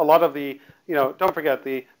education. A lot of the, don't forget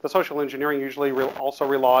the social engineering usually also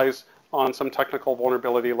relies on some technical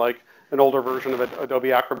vulnerability, like an older version of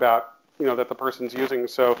Adobe Acrobat, that the person's using.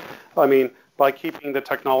 So, I mean, by keeping the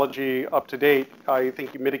technology up to date, I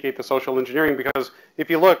think you mitigate the social engineering, because if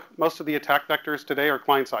you look, most of the attack vectors today are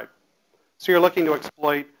client-side. So you're looking to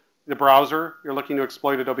exploit the browser, you're looking to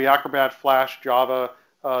exploit Adobe Acrobat, Flash, Java,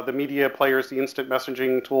 the media players, the instant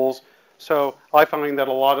messaging tools. So I find that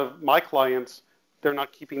a lot of my clients, they're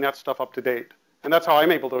not keeping that stuff up to date. And that's how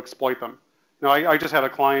I'm able to exploit them. I just had a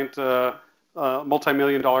client,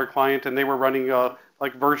 multi-million-dollar client, and they were running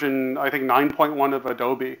like version, I think 9.1 of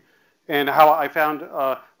Adobe. And how I found,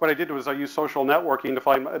 what I did was I used social networking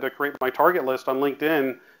to create my target list on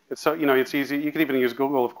LinkedIn. It's so, it's easy. You can even use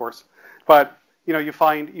Google, of course. But, you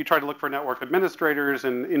try to look for network administrators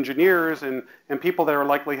and engineers and people that are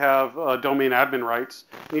likely have domain admin rights,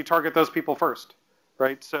 and you target those people first,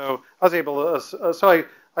 right? So I was able to,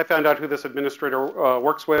 I found out who this administrator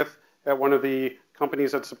works with at one of the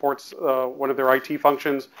companies that supports one of their IT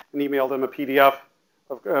functions, and emailed them a PDF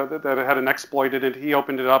that had an exploit in it. He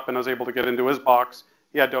opened it up, and I was able to get into his box.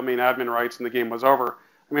 He had domain admin rights, and the game was over.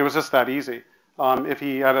 I mean, it was just that easy. If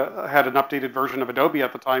he had an updated version of Adobe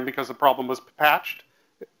at the time, because the problem was patched,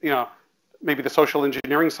 maybe the social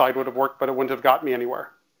engineering side would have worked, but it wouldn't have got me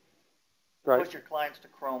anywhere. Right? Push your clients to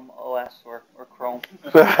Chrome OS or Chrome.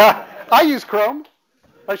 I use Chrome.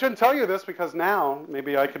 I shouldn't tell you this, because now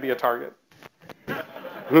maybe I could be a target.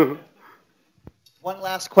 One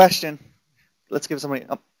last question. Let's give somebody.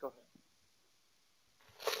 Oh, go ahead.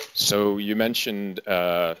 So you mentioned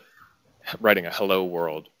writing a Hello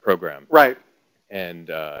World program. Right. And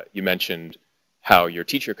you mentioned how your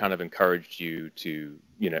teacher kind of encouraged you to,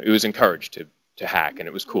 it was encouraged to hack, and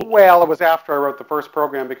it was cool. Well, it was after I wrote the first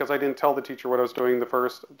program, because I didn't tell the teacher what I was doing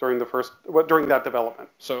during that development.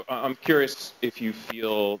 So I'm curious if you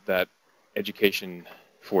feel that education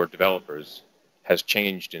for developers has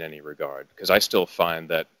changed in any regard, because I still find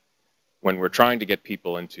that when we're trying to get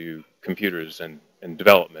people into computers and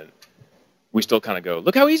development, we still kind of go,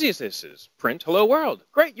 look how easy this is. Print, hello world.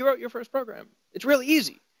 Great, you wrote your first program. It's really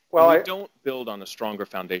easy. Well, we don't build on a stronger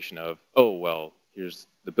foundation of, oh, well, here's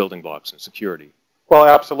the building blocks and security. Well,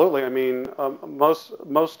 absolutely. I mean, most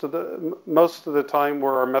of the time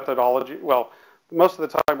where our methodology, most of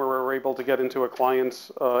the time where we're able to get into a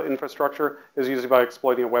client's infrastructure is usually by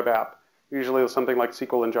exploiting a web app. Usually it's something like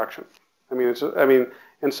SQL injection.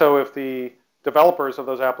 And so if the developers of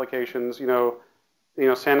those applications,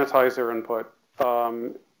 sanitize their input,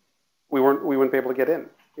 we wouldn't be able to get in,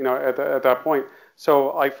 at that point.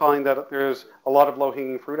 So I find that there's a lot of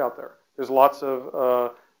low-hanging fruit out there. There's lots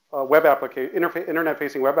of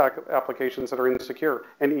internet-facing web applications that are insecure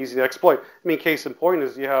and easy to exploit. I mean, case in point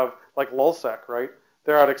is you have like lulsec, right?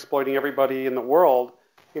 They're out exploiting everybody in the world.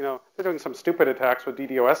 They're doing some stupid attacks with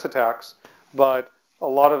DDoS attacks, but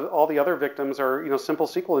all the other victims are, simple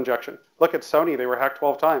SQL injection. Look at Sony; they were hacked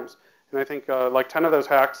 12 times, and I think like 10 of those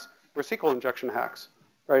hacks were SQL injection hacks,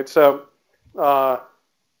 right? So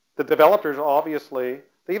the developers obviously,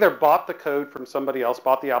 they either bought the code from somebody else,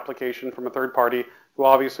 bought the application from a third party who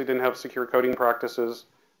obviously didn't have secure coding practices,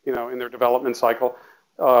 in their development cycle,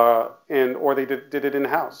 or they did it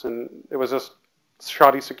in-house, and it was just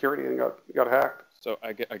shoddy security and got hacked. So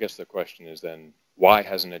I guess the question is then, why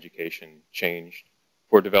hasn't education changed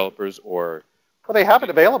for developers? Or well, they have it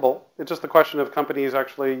available. It's just the question of companies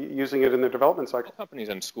actually using it in their development cycle. Well, companies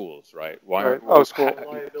and schools, right? Why? Right. School. The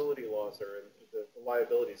liability laws the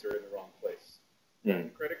liabilities are in the wrong place.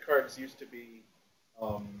 Mm. Credit cards used to be,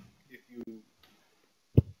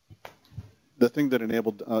 the thing that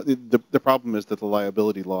enabled the problem is that the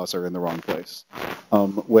liability laws are in the wrong place.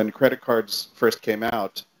 When credit cards first came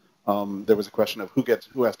out, there was a question of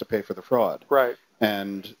who has to pay for the fraud. Right.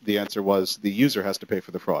 And the answer was the user has to pay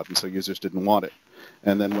for the fraud, and so users didn't want it.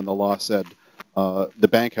 And then when the law said the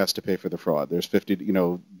bank has to pay for the fraud, there's 50,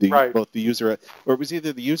 right. both the user, or it was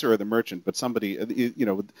either the user or the merchant, but somebody,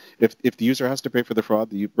 if the user has to pay for the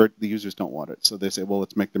fraud, the users don't want it. So they say, well,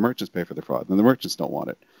 let's make the merchants pay for the fraud, and the merchants don't want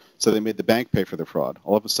it. So they made the bank pay for the fraud.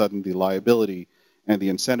 All of a sudden, the liability and the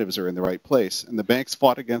incentives are in the right place, and the banks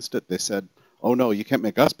fought against it. They said, oh no, you can't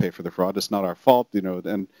make us pay for the fraud. It's not our fault,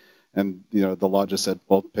 and the law just said,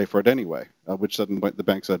 well, pay for it anyway. Which sudden the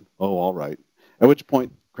bank said, oh, all right. At which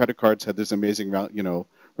point, credit cards had this amazing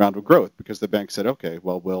round of growth, because the bank said, okay,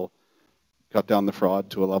 well, cut down the fraud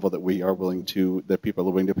to a level that that people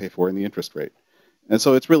are willing to pay for in the interest rate. And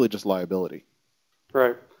so it's really just liability.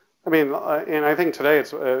 Right. I mean, and I think today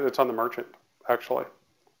it's on the merchant, actually,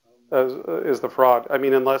 is the fraud. I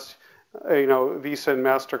mean, unless, Visa and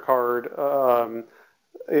MasterCard,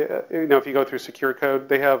 if you go through Secure Code,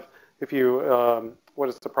 they have, what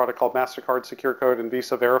is the product called? MasterCard Secure Code and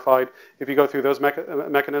Visa Verified. If you go through those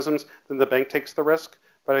mechanisms, then the bank takes the risk.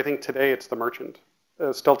 But I think today it's the merchant.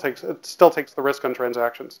 It still takes the risk on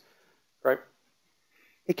transactions, right?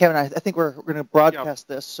 Hey, Kevin, I think we're going to broadcast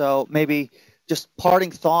this, so maybe just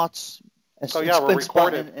parting thoughts, we're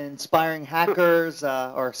recorded. Inspiring hackers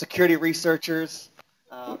or security researchers,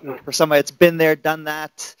 for somebody that's been there, done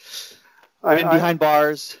that, been behind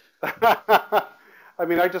bars. I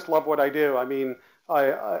mean, I just love what I do. I mean,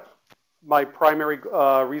 my primary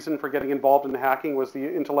reason for getting involved in hacking was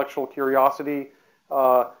the intellectual curiosity,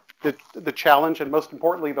 the challenge, and most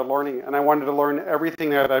importantly, the learning. And I wanted to learn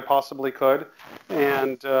everything that I possibly could.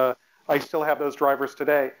 And I still have those drivers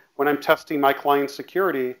today. When I'm testing my client's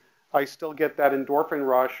security, I still get that endorphin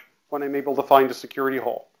rush when I'm able to find a security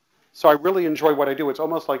hole. So I really enjoy what I do. It's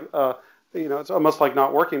almost like, it's almost like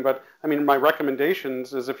not working. But I mean, my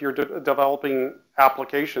recommendations is if you're developing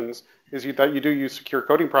applications, is that you do use secure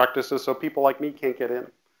coding practices so people like me can't get in.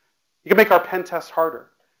 You can make our pen test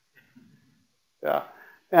harder. Yeah.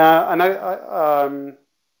 And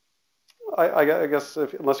I guess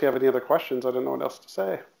unless you have any other questions, I don't know what else to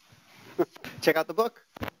say. Check out the book.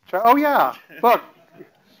 Oh, yeah. Look,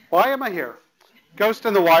 why am I here? Ghost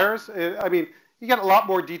in the Wires. I mean, you get a lot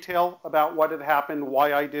more detail about what had happened,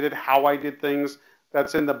 why I did it, how I did things.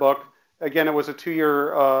 That's in the book. Again, it was a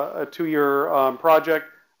two-year project.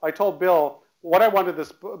 I told Bill what I wanted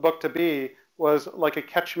this book to be was like a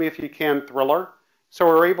catch-me-if-you-can thriller. So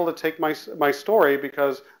we were able to take my story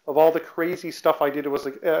because of all the crazy stuff I did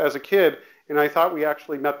as a kid, and I thought we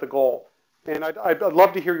actually met the goal. And I'd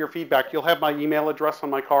love to hear your feedback. You'll have my email address on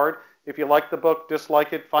my card. If you like the book,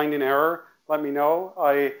 dislike it, find an error, let me know.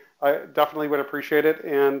 I definitely would appreciate it.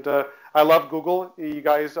 And I love Google.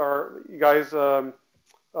 Google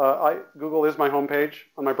is my homepage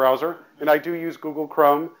on my browser, and I do use Google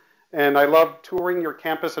Chrome. And I love touring your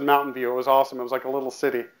campus in Mountain View. It was awesome. It was like a little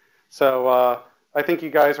city. So I think you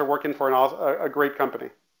guys are working for a great company.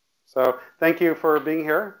 So thank you for being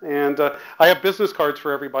here. And I have business cards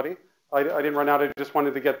for everybody. I didn't run out. I just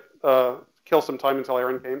wanted to kill some time until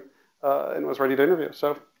Aaron came and was ready to interview.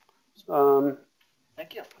 So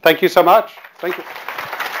Thank you. Thank you so much. Thank you.